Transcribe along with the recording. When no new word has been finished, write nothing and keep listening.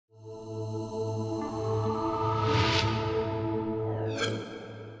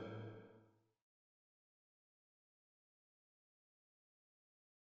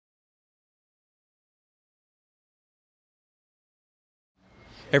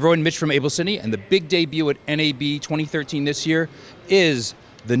Hey everyone, Mitch from AbelCine, and the big debut at NAB 2013 this year is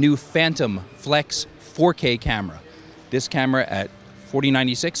the new Phantom Flex4K camera. This camera at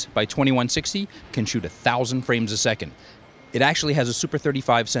 4096 by 2160 can shoot 1,000 frames a second. It actually has a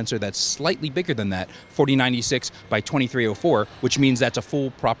Super-35 sensor that's slightly bigger than that, 4096 by 2304, which means that's a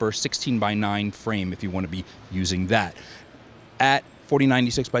full proper 16 by 9 frame if you want to be using that. At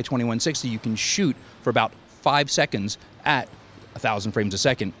 4096 by 2160, you can shoot for about 5 seconds at 1,000 frames a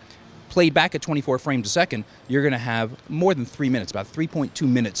second. Played back at 24 frames a second, you're going to have more than 3 minutes, about 3.2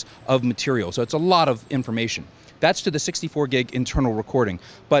 minutes of material. So it's a lot of information. That's to the 64 gig internal recording.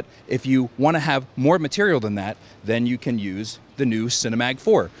 But if you want to have more material than that, then you can use the new Cinemag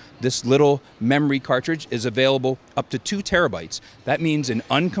 4. This little memory cartridge is available up to 2 terabytes. That means in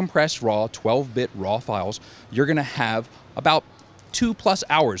uncompressed raw, 12-bit raw files, you're going to have about 2+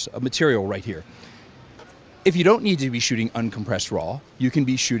 hours of material right here. If you don't need to be shooting uncompressed RAW, you can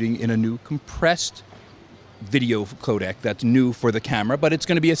be shooting in a new compressed video codec that's new for the camera, but it's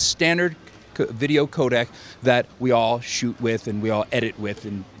going to be a standard video codec that we all shoot with and we all edit with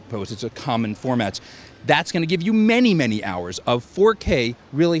in post. It's a common format. That's going to give you many, many hours of 4K,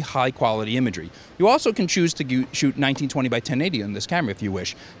 really high quality imagery. You also can choose to shoot 1920 by 1080 on this camera if you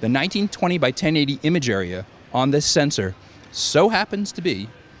wish. The 1920 by 1080 image area on this sensor so happens to be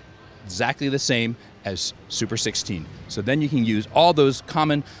exactly the same as Super 16. So then you can use all those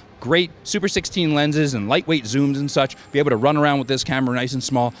common great Super 16 lenses and lightweight zooms and such, be able to run around with this camera nice and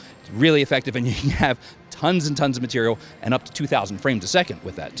small. It's really effective, and you can have tons and tons of material and up to 2,000 frames a second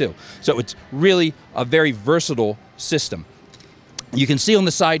with that too. So it's really a very versatile system. You can see on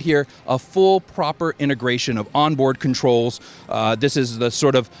the side here a full proper integration of onboard controls. This is the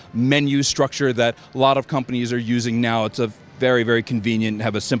sort of menu structure that a lot of companies are using now. It's a very, very convenient.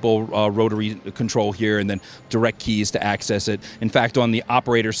 Have a simple rotary control here and then direct keys to access it. In fact, on the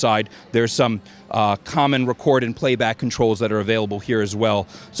operator side, there's some common record and playback controls that are available here as well.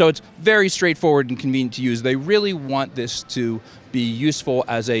 So it's very straightforward and convenient to use. They really want this to be useful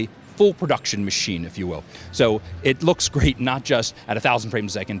as a full production machine, if you will. So it looks great not just at 1,000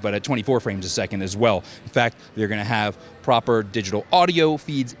 frames a second, but at 24 frames a second as well. In fact, they're going to have proper digital audio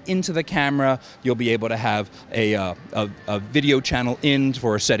feeds into the camera. You'll be able to have a video channel in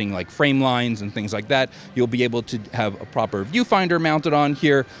for setting like frame lines and things like that. You'll be able to have a proper viewfinder mounted on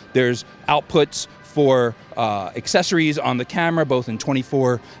here. There's outputs for accessories on the camera, both in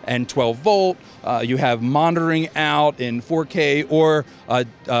 24 and 12 volt. You have monitoring out in 4K or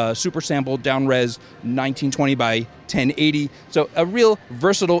super sample down res 1920 by 1080. So a real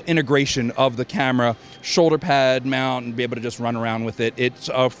versatile integration of the camera, shoulder pad mount, and be able to just run around with it. It's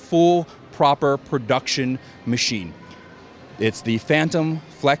a full, proper production machine. It's the Phantom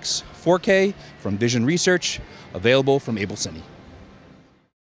Flex 4K from Vision Research, available from AbelCine.